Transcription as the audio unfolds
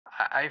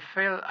I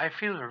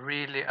feel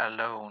really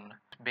alone,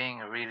 being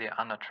really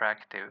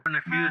unattractive. In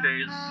a few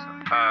days,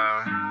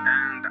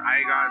 and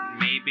I got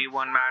maybe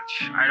one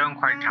match. I don't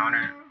quite count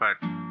it, but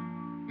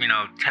you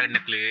know,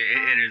 technically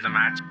it is a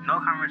match. No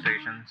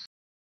conversations.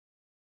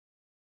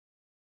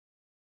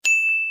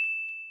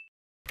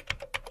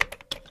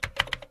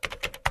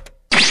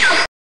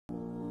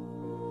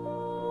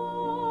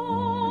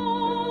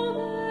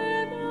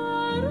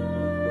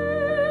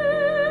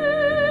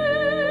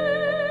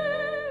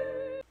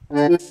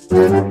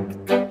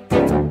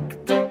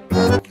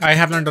 I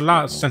have learned a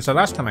lot since the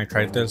last time I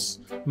tried this.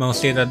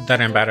 Mostly that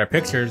I'm bad at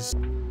pictures.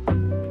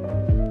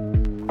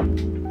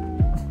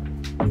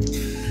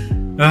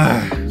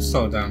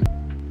 So dumb.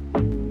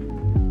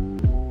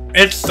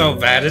 It's so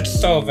bad, it's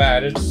so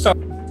bad, it's so...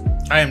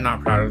 I am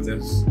not proud of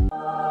this.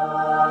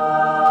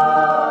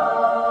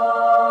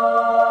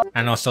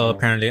 And also,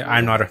 apparently,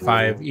 I'm not a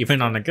 5,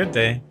 even on a good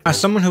day. As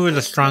someone who is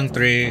a strong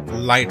 3,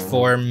 light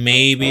 4,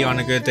 maybe on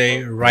a good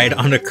day, right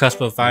on the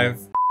cusp of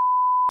 5.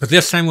 But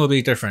this time will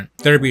be different.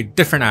 There will be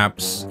different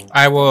apps.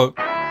 I will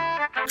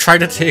try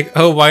to take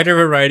a wider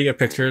variety of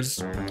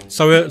pictures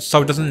so it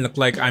doesn't look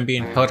like I'm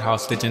being held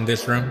hostage in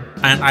this room.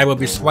 And I will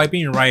be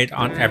swiping right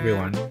on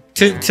everyone.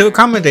 To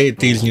accommodate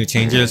these new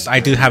changes, I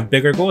do have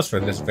bigger goals for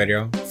this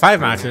video. 5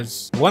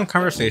 matches, 1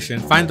 conversation,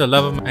 find the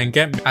love of them, and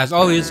get me. As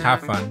always,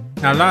 have fun.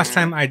 Now last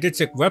time I did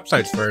check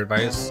websites for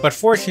advice, but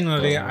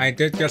fortunately I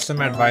did get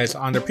some advice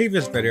on the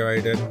previous video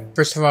I did.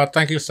 First of all,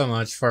 thank you so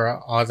much for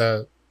all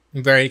the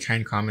very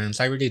kind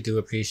comments. I really do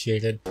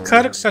appreciate it.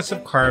 Cut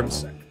excessive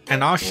carbs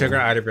and all sugar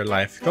out of your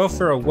life. Go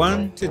for a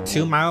 1 to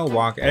 2 mile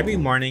walk every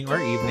morning or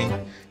evening.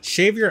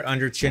 Shave your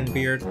under chin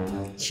beard.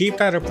 Keep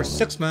that up for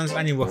 6 months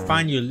and you will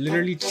find you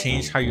literally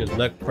change how you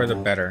look for the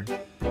better.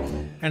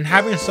 And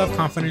having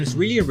self-confidence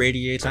really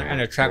radiates and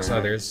attracts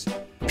others.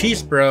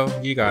 Peace bro,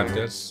 you got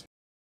this.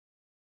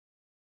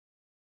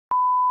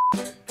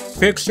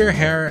 Fix your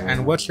hair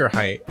and what's your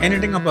height?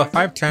 Anything above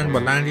 5'10"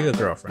 will land you a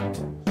girlfriend.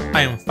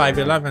 I am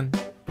 5'11".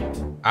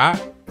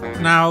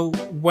 Now,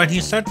 when he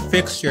said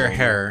fix your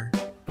hair,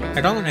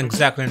 I don't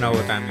exactly know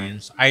what that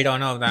means. I don't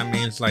know if that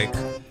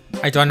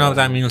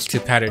means to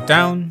pat it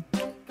down,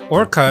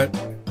 or cut,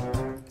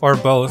 or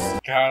both.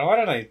 God, why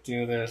did I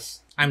do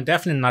this? I'm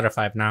definitely not a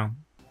 5 now.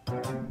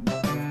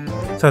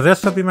 So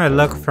this will be my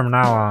look from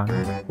now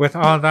on. With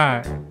all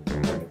that,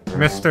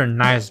 Mr.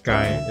 Nice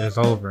Guy is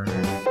over.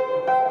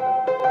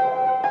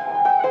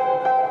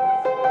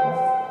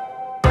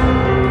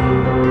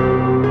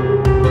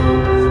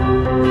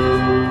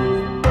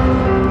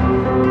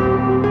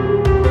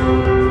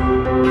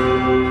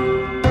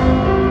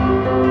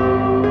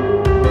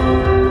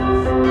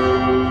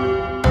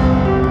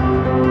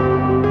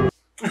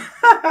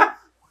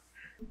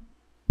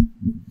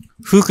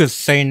 Who could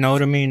say no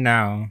to me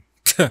now?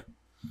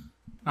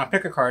 I'll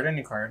pick a card,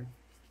 any card.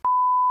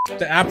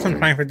 The apps I'm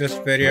trying for this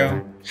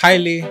video: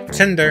 Hily,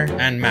 Tinder,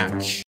 and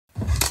Match.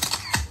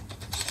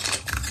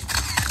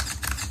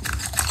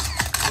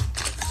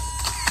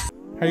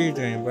 How you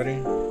doing, buddy?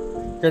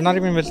 You're not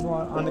even visible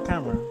on the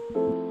camera.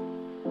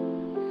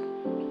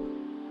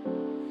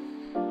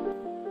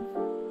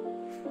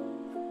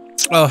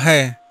 Oh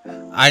hey,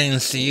 I didn't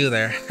see you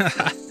there.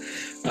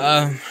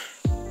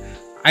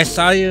 I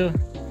saw you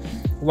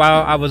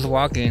while I was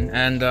walking,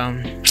 and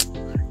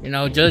you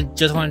know,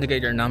 just wanted to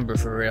get your number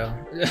for real.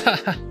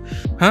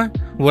 Huh?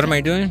 What am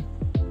I doing?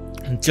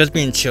 Just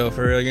being chill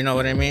for real, you know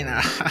what I mean?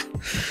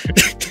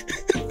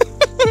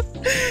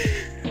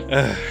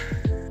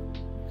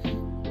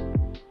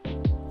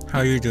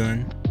 How you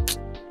doing?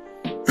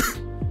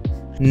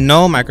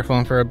 No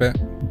microphone for a bit.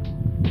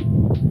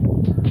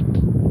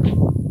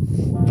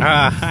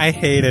 I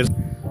hate it.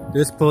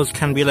 This pose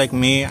can be like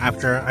me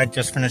after I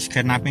just finished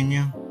kidnapping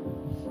you.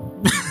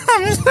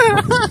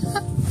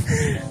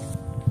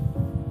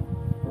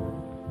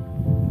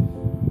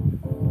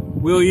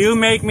 Will you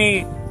make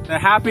me the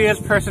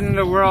happiest person in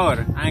the world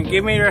and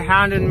give me your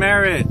hand in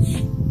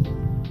marriage?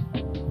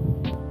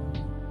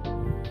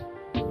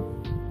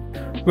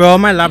 Well,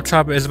 my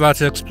laptop is about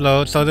to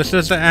explode, so this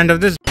is the end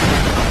of this.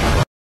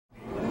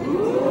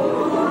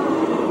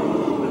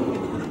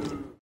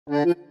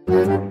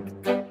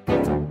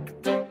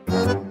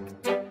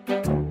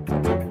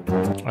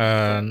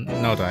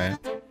 No diet.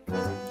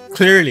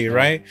 Clearly,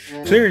 right?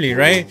 Clearly,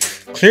 right?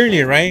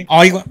 Clearly, right?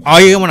 All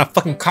you wanna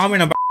fucking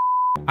comment about.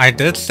 I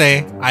did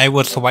say I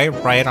would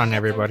swipe right on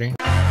everybody.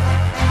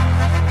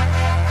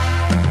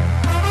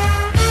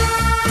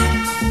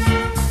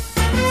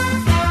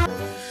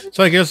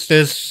 So I guess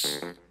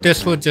this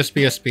would just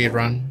be a speed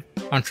run.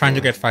 I'm trying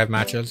to get 5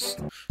 matches.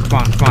 Come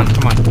on, come on,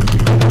 come on.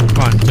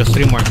 Come on, just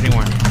 3 more, 3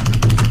 more.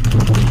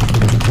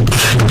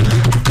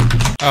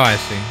 Oh, I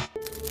see.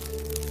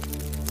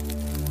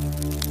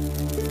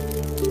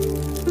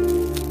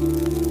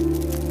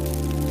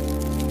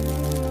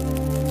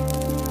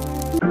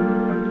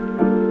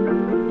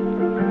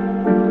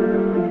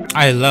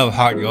 I love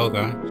hot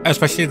yoga,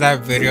 especially that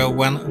video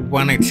when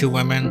like 2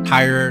 women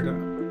hired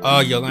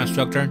a yoga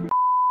instructor.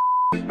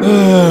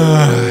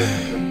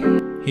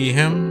 He,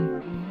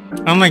 him,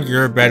 Unlike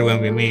your bed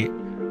when we meet.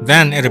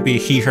 Then it'll be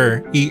he,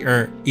 her,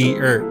 er.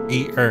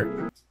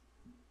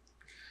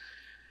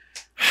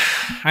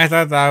 I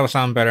thought that would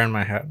sound better in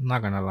my head, I'm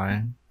not gonna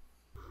lie.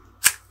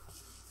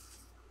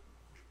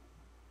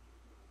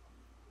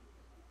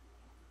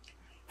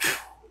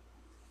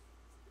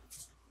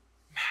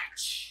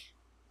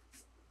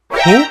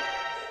 Who?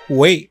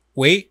 Wait.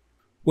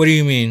 What do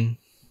you mean?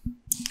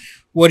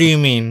 What do you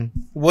mean?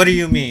 What do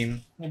you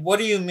mean? What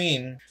do you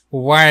mean?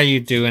 Why are you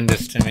doing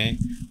this to me?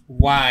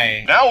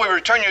 Why? Now we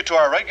return you to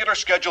our regular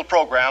scheduled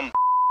program.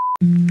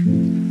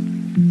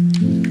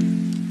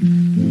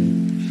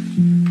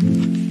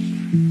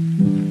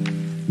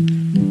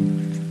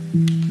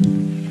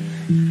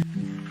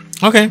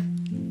 Okay.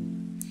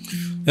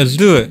 Let's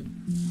do it.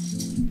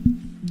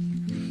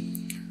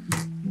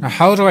 Now,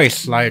 how do I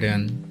slide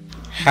in?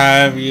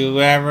 Have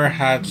you ever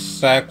had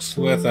sex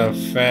with a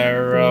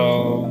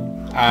pharaoh?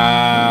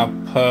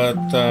 Put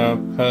the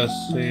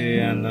pussy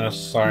in a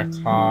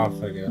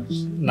sarcophagus.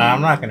 No,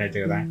 I'm not gonna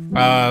do that.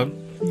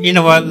 You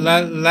know what?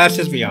 Let's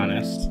just be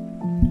honest.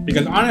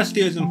 Because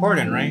honesty is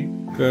important, right?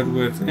 Good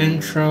with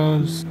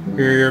intros.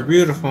 You're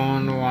beautiful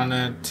and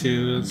wanted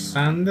to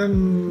send a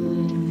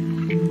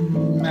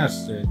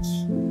message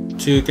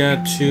to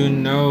get to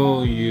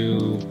know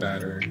you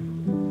better.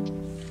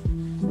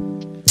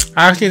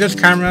 Actually, this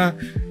camera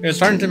is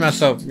starting to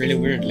mess up really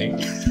weirdly.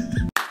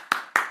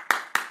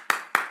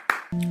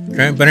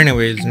 Okay, but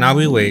anyways, now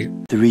we wait.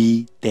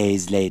 3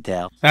 days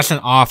later. That's an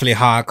awfully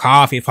hot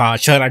coffee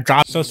pot. Should I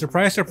drop? So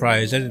surprise,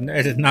 surprise, it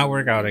did not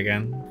work out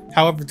again.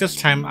 However, this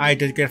time I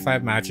did get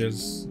 5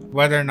 matches.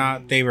 Whether or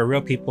not they were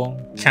real people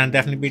can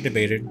definitely be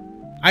debated.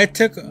 I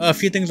took a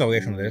few things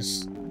away from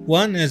this.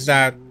 One is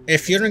that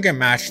if you don't get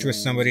matched with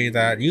somebody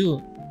that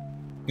you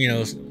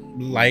know,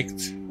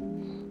 liked,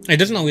 it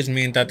doesn't always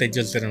mean that they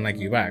just didn't like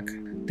you back.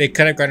 They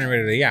could have gotten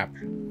rid of the app.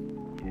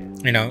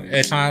 You know,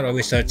 it's not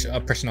always such a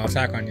personal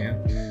attack on you.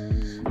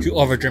 You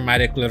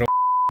overdramatic little.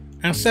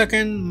 And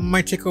second,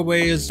 my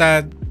takeaway is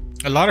that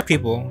a lot of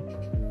people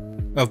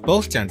of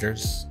both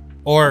genders,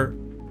 or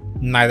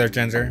neither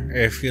gender,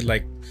 if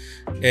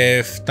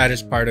that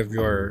is part of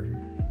your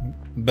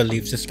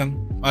belief system,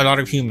 a lot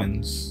of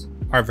humans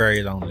are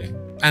very lonely.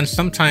 And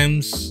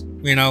sometimes,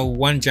 you know,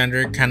 one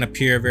gender can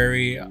appear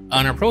very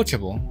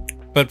unapproachable.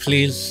 But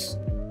please,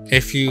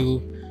 if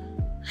you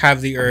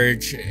have the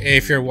urge,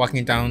 if you're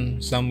walking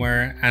down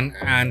somewhere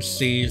and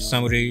see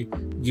somebody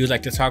you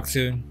like to talk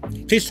to,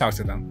 please talk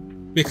to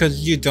them.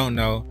 Because you don't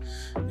know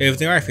if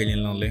they are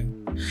feeling lonely.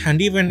 And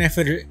even if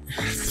it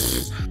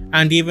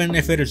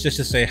is just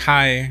to say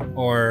hi,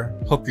 or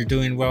hope you're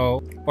doing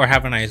well, or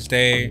have a nice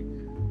day,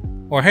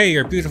 or hey,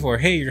 you're beautiful, or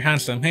hey, you're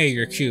handsome, hey,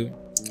 you're cute,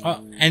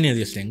 any of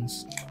these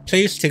things,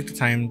 please take the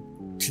time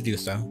to do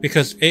so,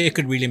 because it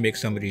could really make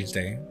somebody's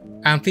day.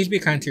 And please be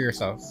kind to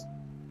yourself.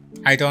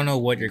 I don't know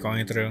what you're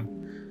going through.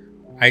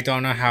 I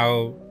don't know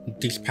how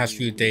these past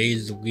few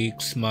days,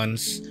 weeks,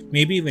 months,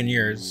 maybe even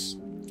years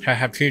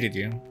have treated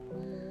you.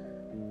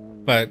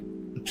 But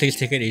please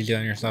take it easy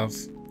on yourself.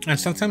 And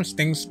sometimes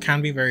things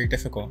can be very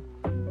difficult.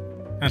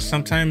 And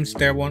sometimes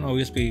there won't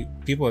always be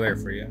people there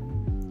for you.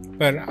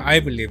 But I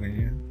believe in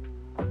you.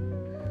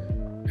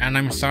 And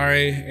I'm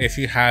sorry if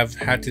you have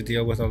had to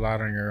deal with a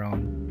lot on your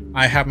own.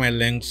 I have my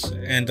links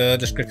in the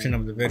description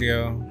of the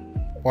video,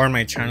 or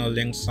my channel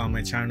links on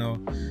my channel,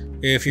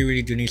 if you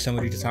really do need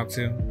somebody to talk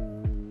to.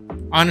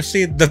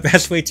 Honestly, the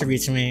best way to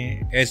reach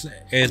me is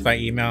by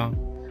email,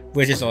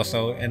 which is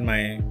also in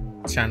my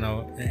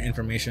channel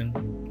information.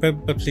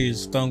 But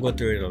please don't go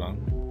through it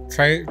alone.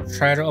 Try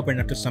to open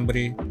up to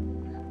somebody.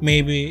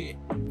 Maybe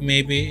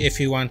if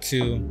you want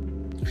to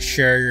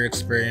share your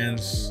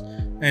experience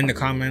in the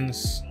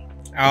comments,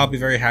 I'll be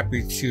very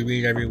happy to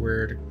read every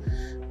word.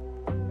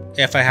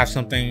 If I have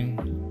something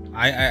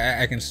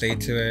I can say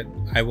to it,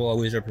 I will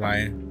always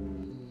reply.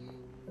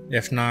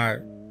 If not,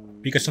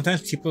 because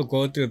sometimes people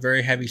go through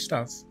very heavy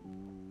stuff,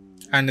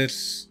 and it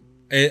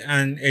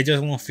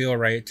just won't feel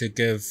right to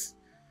give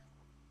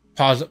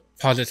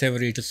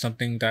positivity to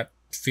something that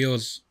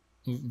feels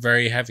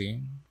very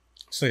heavy.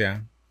 So yeah,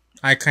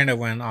 I kind of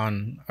went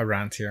on a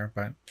rant here,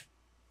 but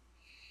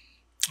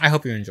I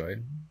hope you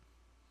enjoyed.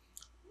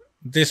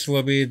 This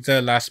will be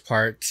the last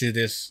part to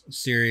this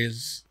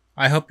series.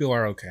 I hope you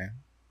are okay.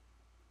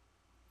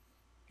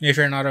 If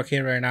you're not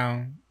okay right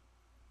now,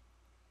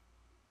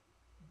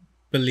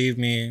 believe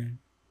me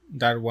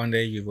that one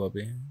day you will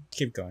be.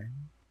 Keep going.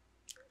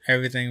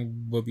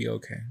 Everything will be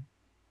okay.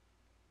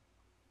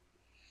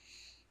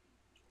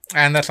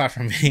 And that's all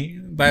from me.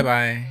 Bye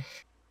bye.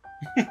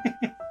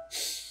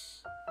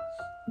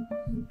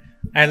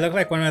 I look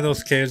like one of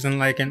those kids in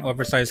like an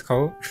oversized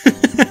coat.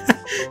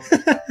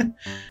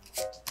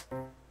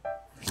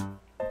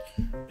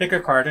 Pick a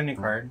card, any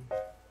card.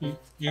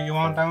 You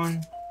want that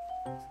one?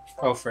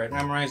 Go for it.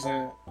 Memorize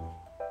it.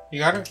 You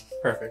got it?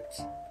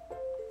 Perfect.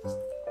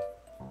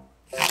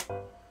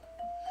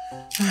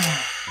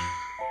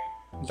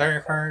 Is that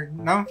your card?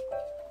 No?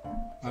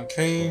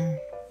 Okay.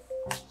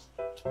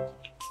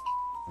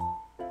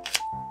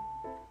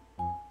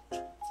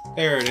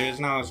 There it is.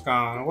 Now it's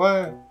gone.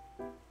 What?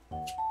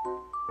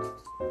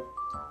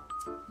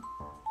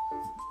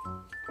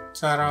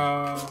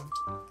 Ta-da!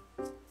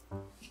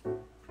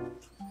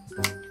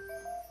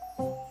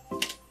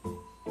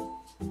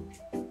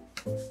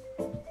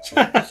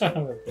 Son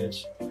of a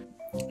bitch.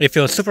 It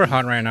feels super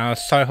hot right now,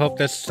 so I hope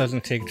this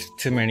doesn't take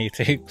too many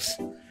takes.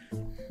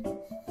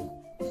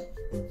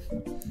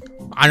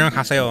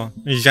 안녕하세요.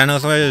 Ya no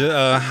soy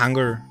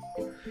한글.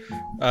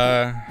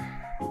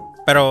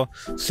 Pero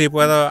sí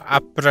puedo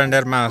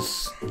aprender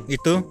más. ¿Y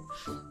tú?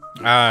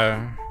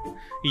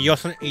 Yo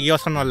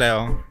no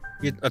leo.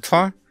 ¿Y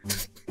tú?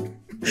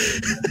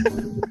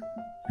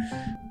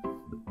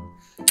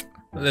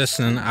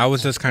 Listen, I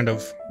was just kind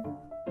of...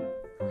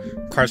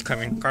 Cars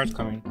coming.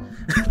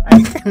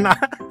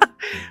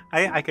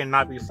 I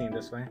cannot be seen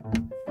this way.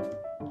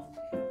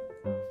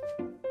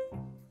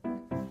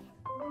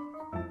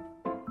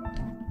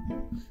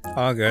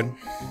 All good.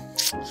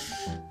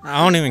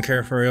 I don't even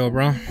care for real,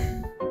 bro.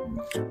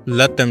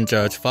 Let them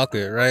judge. Fuck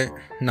it, right?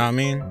 Know what I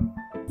mean?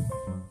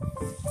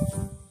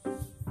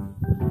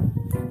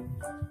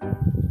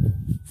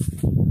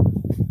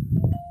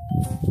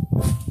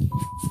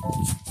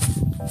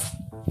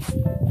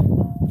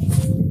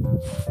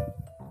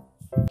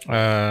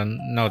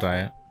 No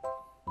diet.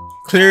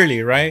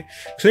 Clearly, right?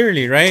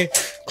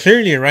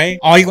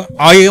 All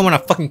you wanna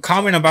fucking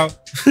comment about.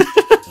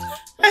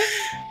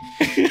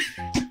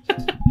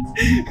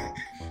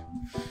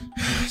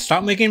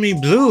 Stop making me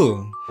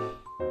blue.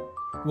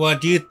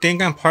 What, do you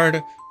think I'm part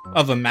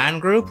of a man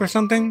group or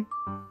something?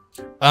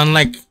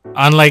 Unlike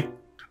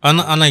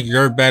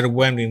your bed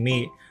when we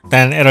meet,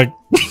 then it'll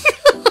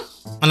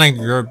unlike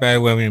your bed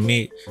when we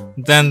meet,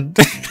 then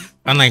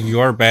unlike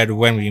your bed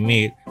when we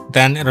meet,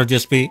 then it'll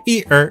just be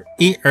eater.